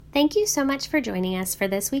Thank you so much for joining us for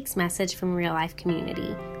this week's message from Real Life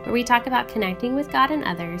Community, where we talk about connecting with God and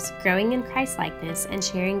others, growing in Christ-likeness, and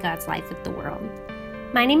sharing God's life with the world.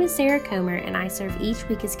 My name is Sarah Comer, and I serve each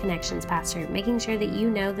week as Connections Pastor, making sure that you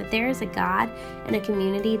know that there is a God and a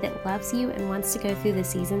community that loves you and wants to go through the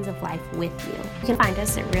seasons of life with you. You can find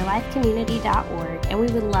us at reallifecommunity.org, and we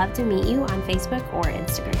would love to meet you on Facebook or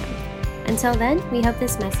Instagram. Until then, we hope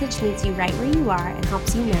this message meets you right where you are and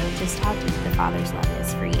helps you know just how deep the Father's love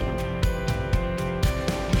is for you.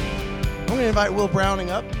 I'm going to invite Will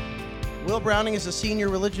Browning up. Will Browning is a senior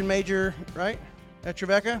religion major, right, at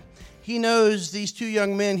Trevecca. He knows these two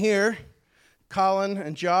young men here, Colin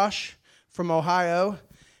and Josh from Ohio,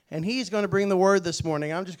 and he's going to bring the word this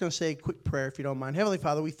morning. I'm just going to say a quick prayer if you don't mind. Heavenly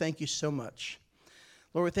Father, we thank you so much.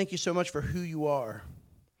 Lord, we thank you so much for who you are.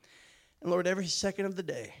 And Lord, every second of the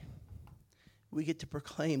day, we get to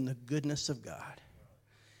proclaim the goodness of God.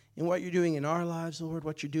 And what you're doing in our lives, Lord,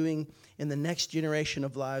 what you're doing in the next generation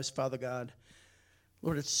of lives, Father God.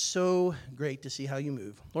 Lord, it's so great to see how you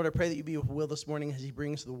move. Lord, I pray that you be with Will this morning as he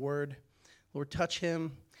brings the word. Lord, touch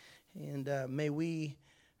him, and may we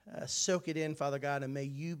soak it in, Father God, and may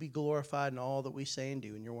you be glorified in all that we say and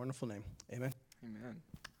do. In your wonderful name, amen. Amen.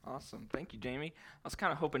 Awesome. Thank you, Jamie. I was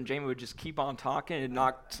kind of hoping Jamie would just keep on talking and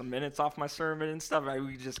knock some minutes off my sermon and stuff.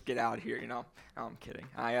 We could just get out of here, you know. No, I'm kidding.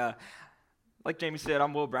 Like Jamie said,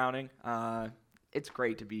 I'm Will Browning. It's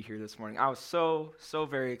great to be here this morning. I was so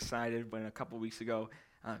very excited when a couple weeks ago,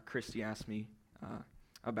 Christy asked me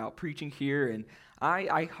about preaching here, and I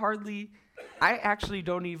actually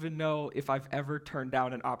don't even know if I've ever turned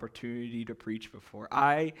down an opportunity to preach before.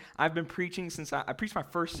 I've been preaching since I preached my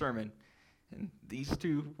first sermon. And these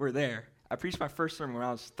two were there. I preached my first sermon when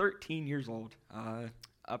I was 13 years old,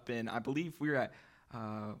 up in, I believe we were at,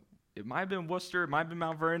 it might have been Worcester, it might have been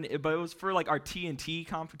Mount Vernon, but it was for like our TNT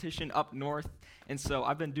competition up north. And so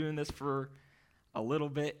I've been doing this for a little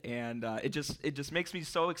bit, and it just makes me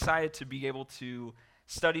so excited to be able to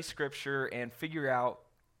study Scripture and figure out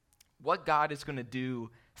what God is going to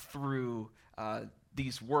do through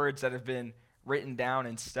these words that have been written down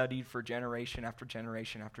and studied for generation after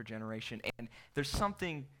generation after generation. And there's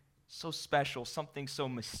something so special, something so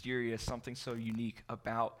mysterious, something so unique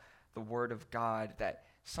about the Word of God that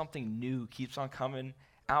something new keeps on coming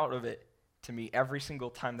out of it to me every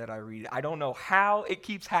single time that I read it. I don't know how it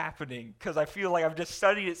keeps happening because I feel like I've just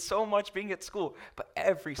studied it so much being at school, but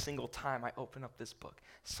every single time I open up this book,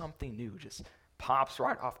 something new just pops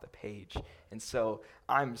right off the page. And so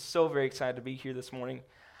I'm so very excited to be here this morning.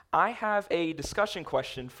 I have a discussion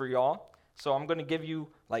question for y'all, so I'm going to give you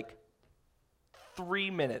like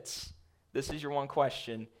 3 minutes. This is your one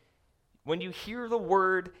question. When you hear the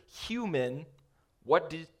word human, what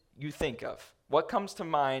do you think of? What comes to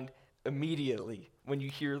mind immediately when you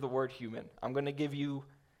hear the word human? I'm going to give you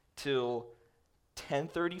till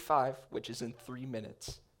 10:35, which is in 3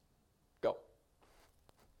 minutes. Go.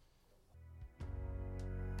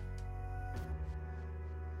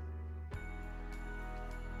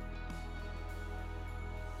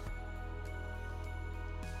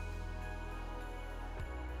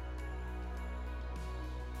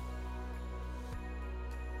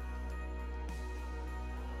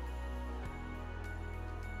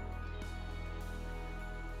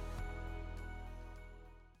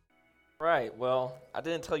 Right, well, I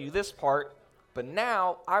didn't tell you this part, but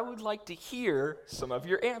now I would like to hear some of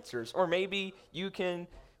your answers. Or maybe you can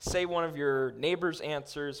say one of your neighbor's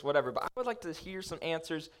answers, whatever. But I would like to hear some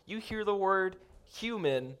answers. You hear the word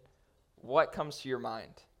human, what comes to your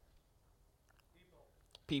mind?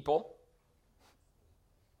 People.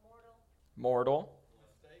 Mortal.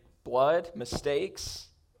 Mistakes. Blood, mistakes.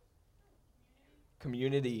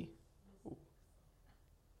 Community.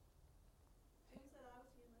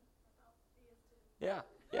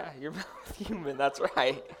 Yeah, you're both human, that's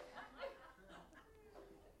right.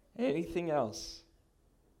 Anything else?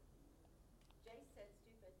 Jay said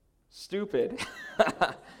stupid. Stupid.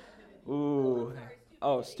 Ooh.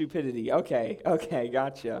 Oh, stupidity. Okay,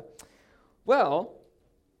 gotcha. Well,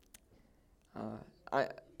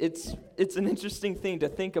 it's an interesting thing to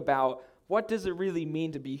think about. What does it really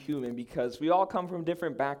mean to be human? Because we all come from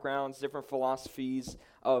different backgrounds, different philosophies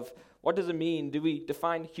of what does it mean? Do we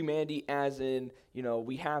define humanity as in,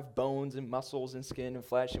 we have bones and muscles and skin and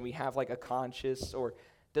flesh and we have like a conscience? Or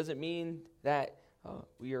does it mean that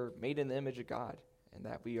we are made in the image of God and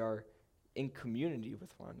that we are in community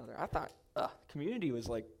with one another? I thought community was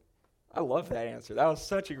like, I love that answer. That was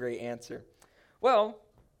such a great answer. Well,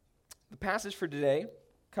 the passage for today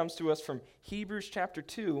comes to us from Hebrews chapter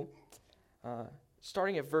 2,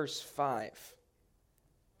 starting at verse 5.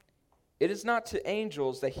 It is not to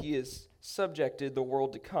angels that he has subjected the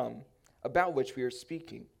world to come, about which we are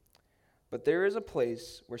speaking. But there is a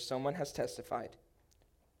place where someone has testified.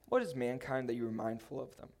 What is mankind that you are mindful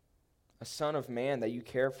of them? A son of man that you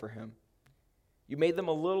care for him. You made them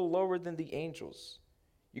a little lower than the angels.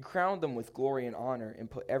 You crowned them with glory and honor and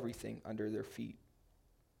put everything under their feet.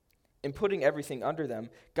 In putting everything under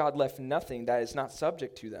them, God left nothing that is not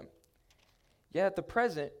subject to them. Yet at the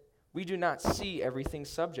present, we do not see everything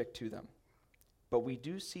subject to them. But we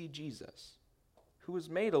do see Jesus, who was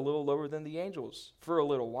made a little lower than the angels for a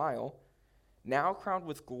little while, now crowned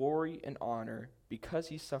with glory and honor because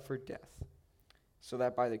he suffered death, so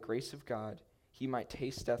that by the grace of God he might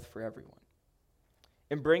taste death for everyone.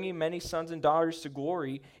 In bringing many sons and daughters to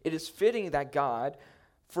glory, it is fitting that God,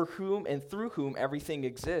 for whom and through whom everything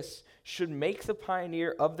exists, should make the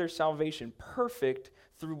pioneer of their salvation perfect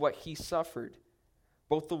through what he suffered.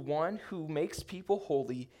 Both the one who makes people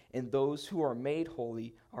holy and those who are made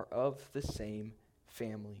holy are of the same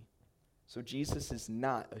family. So Jesus is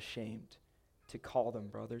not ashamed to call them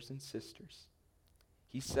brothers and sisters.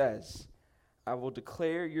 He says, I will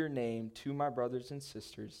declare your name to my brothers and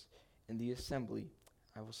sisters in the assembly.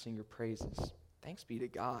 I will sing your praises. Thanks be to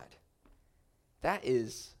God. That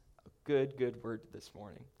is a good word this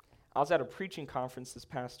morning. I was at a preaching conference this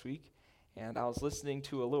past week, and I was listening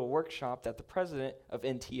to a little workshop that the president of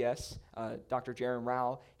NTS, Dr. Jaron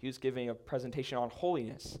Rao, he was giving a presentation on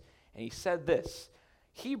holiness. And he said this,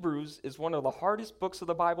 Hebrews is one of the hardest books of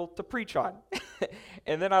the Bible to preach on.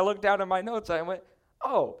 And then I looked down at my notes, and I went,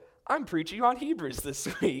 oh, I'm preaching on Hebrews this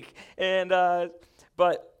week. And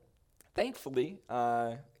but thankfully,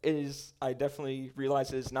 I definitely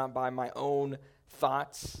realize it is not by my own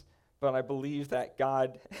thoughts, but I believe that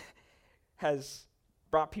God has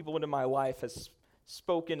brought people into my life, has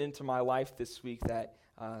spoken into my life this week, that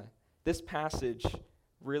this passage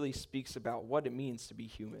really speaks about what it means to be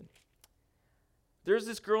human. There's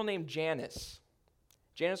this girl named Janice.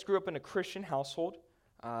 Janice grew up in a Christian household.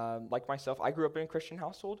 Like myself, I grew up in a Christian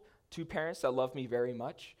household. 2 parents that loved me very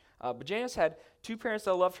much. But Janice had 2 parents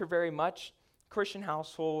that loved her very much. Christian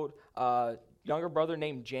household, younger brother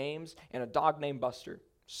named James, and a dog named Buster.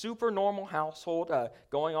 Super normal household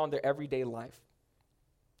going on their everyday life.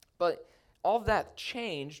 But all of that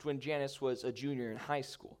changed when Janice was a junior in high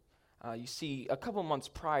school. You see, a couple months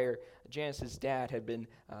prior, Janice's dad had been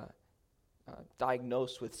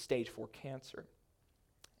diagnosed with stage 4 cancer.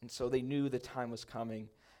 And so they knew the time was coming.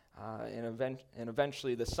 And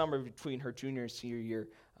eventually, the summer between her junior and senior year,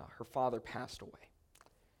 her father passed away.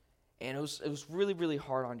 And it was really, really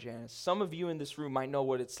hard on Janice. Some of you in this room might know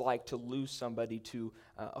what it's like to lose somebody to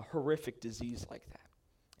a horrific disease like that.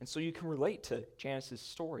 And so you can relate to Janice's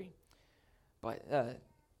story. But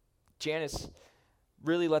Janice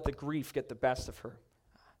really let the grief get the best of her.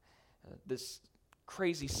 This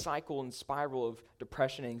crazy cycle and spiral of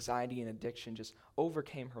depression, anxiety, and addiction just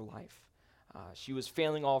overcame her life. She was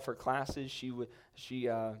failing all of her classes. She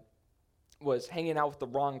was hanging out with the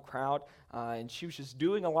wrong crowd, and she was just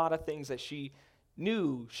doing a lot of things that she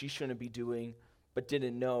knew she shouldn't be doing, but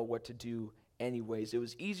didn't know what to do anyways. It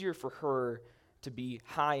was easier for her to be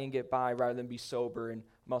high and get by rather than be sober and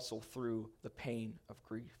muscle through the pain of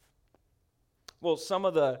grief. Well, some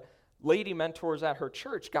of the lady mentors at her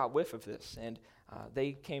church got whiff of this, and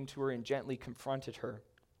they came to her and gently confronted her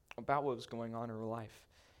about what was going on in her life.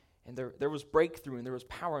 And there was breakthrough, and there was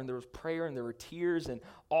power, and there was prayer, and there were tears, and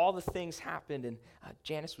all the things happened, and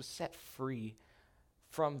Janice was set free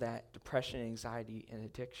from that depression, anxiety, and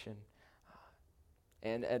addiction.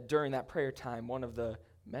 And during that prayer time, one of the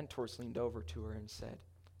mentors leaned over to her and said,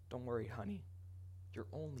 "Don't worry, honey. You're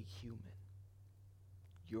only human.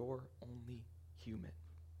 You're only human."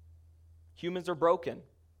 Humans are broken,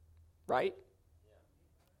 right? Yeah.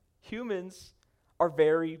 Humans are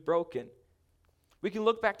very broken. We can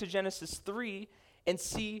look back to Genesis 3 and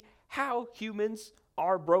see how humans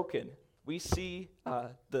are broken. We see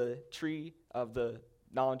the tree of the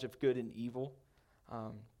knowledge of good and evil.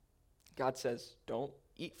 God says, don't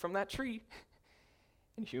eat from that tree.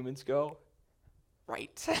 And humans go,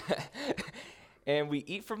 right. And we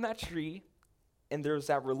eat from that tree, and there's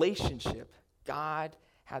that relationship. God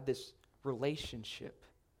had this relationship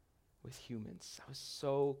with humans that was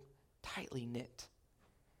so tightly knit.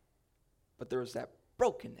 But there was that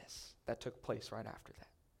brokenness that took place right after that.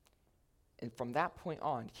 And from that point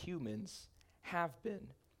on, humans have been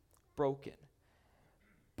broken.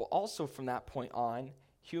 But also from that point on,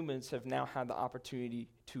 humans have now had the opportunity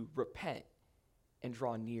to repent and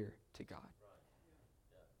draw near to God.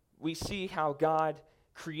 We see how God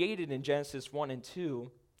created in Genesis 1 and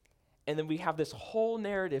 2, and then we have this whole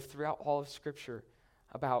narrative throughout all of Scripture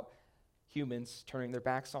about Humans turning their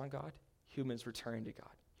backs on God, humans returning to God.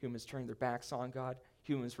 Humans turning their backs on God,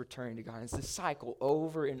 humans returning to God. And it's this cycle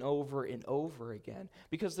over and over and over again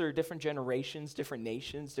because there are different generations, different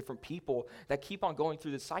nations, different people that keep on going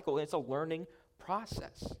through this cycle, and it's a learning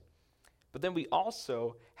process. But then we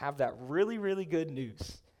also have that really, really good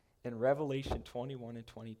news in Revelation 21 and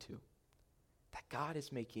 22, that God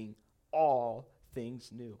is making all things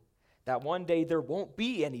new. That one day there won't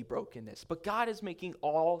be any brokenness, but God is making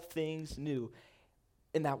all things new.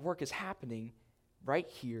 And that work is happening right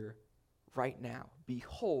here, right now.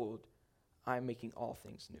 Behold, I'm making all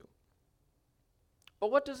things new.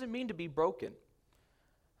 But what does it mean to be broken?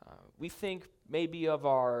 We think maybe of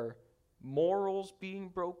our morals being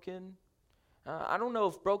broken. I don't know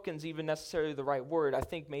if broken's even necessarily the right word. I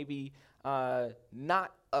think maybe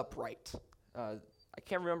not upright. I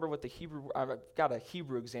can't remember what the Hebrew, I've got a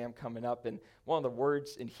Hebrew exam coming up, and one of the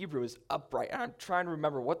words in Hebrew is upright. And I'm trying to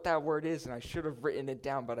remember what that word is, and I should have written it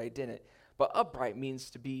down, but I didn't. But upright means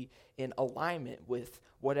to be in alignment with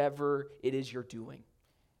whatever it is you're doing.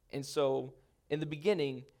 And so in the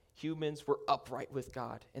beginning, humans were upright with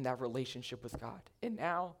God in that relationship with God. And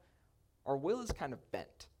now our will is kind of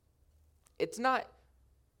bent. It's not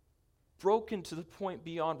broken to the point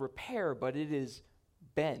beyond repair, but it is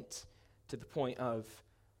bent to the point of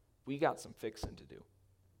we got some fixing to do.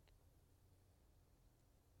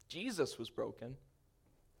 Jesus was broken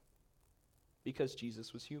because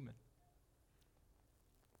Jesus was human.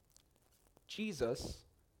 Jesus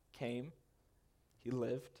came, he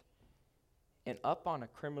lived, and up on a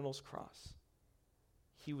criminal's cross,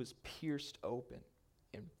 he was pierced open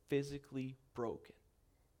and physically broken,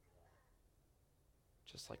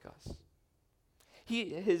 just like us.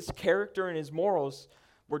 His character and his morals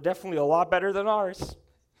were definitely a lot better than ours,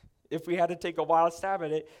 if we had to take a wild stab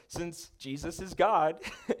at it, since Jesus is God.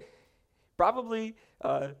 Probably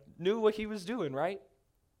knew what he was doing, right?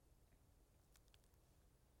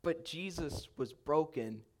 But Jesus was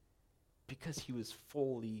broken because he was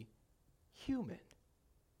fully human.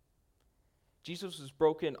 Jesus was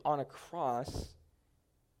broken on a cross,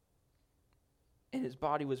 and his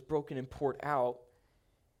body was broken and poured out,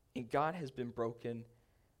 and God has been broken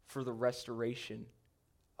for the restoration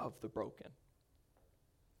of the broken.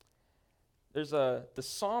 There's the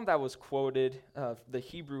psalm that was quoted,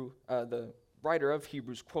 the writer of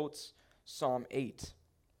Hebrews quotes Psalm 8.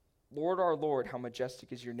 Lord, our Lord, how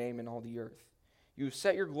majestic is your name in all the earth. You have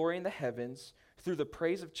set your glory in the heavens. Through the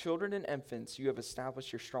praise of children and infants, you have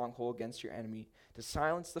established your stronghold against your enemy, to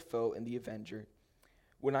silence the foe and the avenger.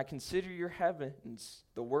 When I consider your heavens,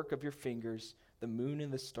 the work of your fingers, the moon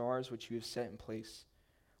and the stars which you have set in place,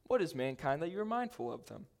 what is mankind that you are mindful of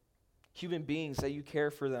them? Human beings that you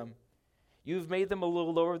care for them. You have made them a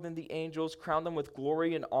little lower than the angels, crowned them with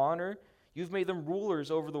glory and honor. You have made them rulers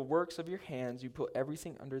over the works of your hands. You put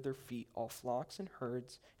everything under their feet, all flocks and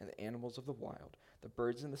herds and the animals of the wild, the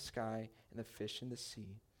birds in the sky and the fish in the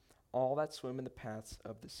sea, all that swim in the paths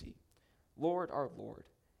of the sea. Lord, our Lord,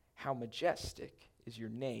 how majestic is your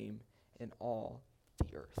name in all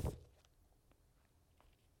the earth.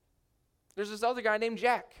 There's this other guy named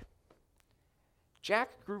Jack.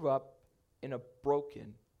 Jack grew up in a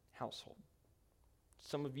broken household.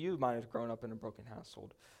 Some of you might have grown up in a broken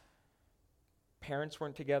household. Parents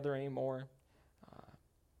weren't together anymore.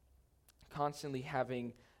 Constantly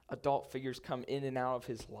having adult figures come in and out of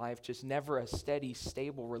his life, just never a steady,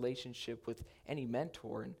 stable relationship with any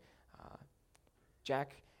mentor. And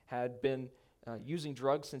Jack had been using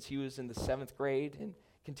drugs since he was in the 7th grade and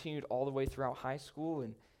continued all the way throughout high school.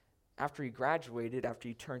 And after he graduated, after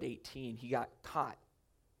he turned 18, he got caught.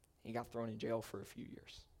 He got thrown in jail for a few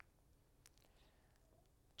years.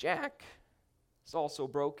 Jack is also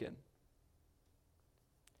broken.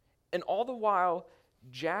 And all the while,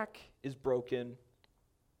 Jack is broken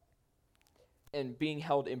and being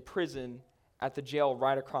held in prison at the jail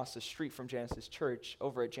right across the street from Genesis Church.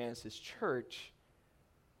 Over at Genesis Church,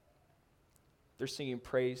 they're singing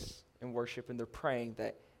praise and worship, and they're praying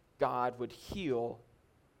that God would heal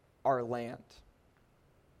our land.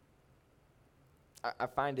 I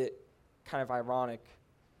find it kind of ironic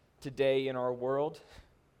today in our world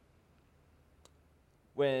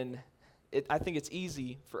when I think it's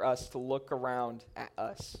easy for us to look around at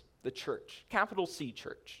us, the church, capital C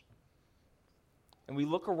church. And we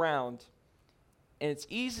look around, and it's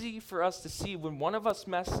easy for us to see when one of us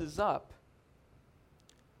messes up,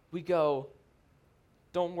 we go,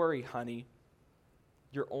 don't worry, honey,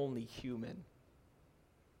 you're only human.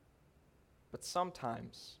 But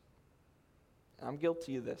sometimes, and I'm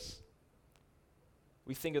guilty of this,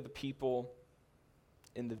 we think of the people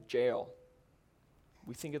in the jail.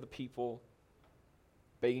 We think of the people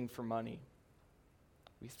begging for money.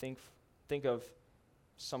 We think of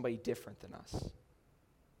somebody different than us.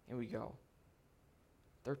 And we go,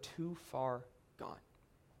 they're too far gone.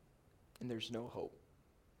 And there's no hope.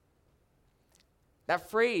 That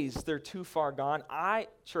phrase, they're too far gone,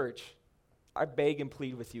 church, I beg and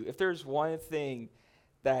plead with you. If there's one thing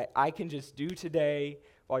that I can just do today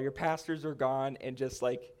while your pastors are gone and just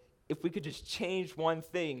like, if we could just change one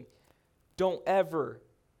thing, don't ever,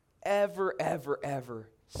 ever, ever, ever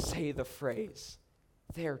say the phrase,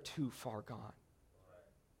 they're too far gone.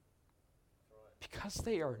 Because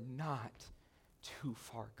they are not too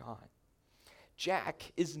far gone.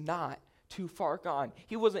 Jack is not too far gone.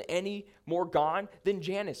 He wasn't any more gone than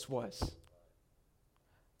Janice was.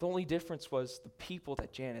 The only difference was the people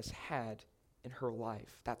that Janice had in her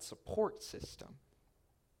life, that support system.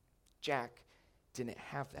 Jack didn't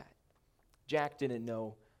have that. Jack didn't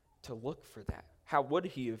know to look for that. How would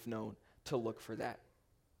he have known to look for that?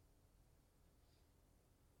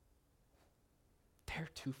 They're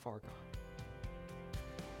too far gone.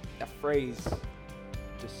 That phrase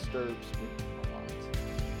disturbs me a lot.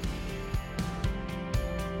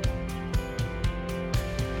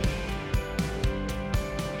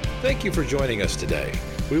 Thank you for joining us today.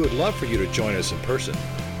 We would love for you to join us in person.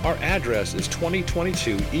 Our address is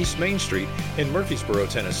 2022 East Main Street in Murfreesboro,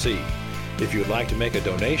 Tennessee. If you would like to make a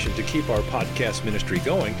donation to keep our podcast ministry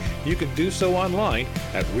going, you can do so online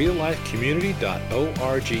at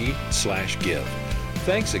reallifecommunity.org/give.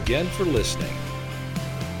 Thanks again for listening.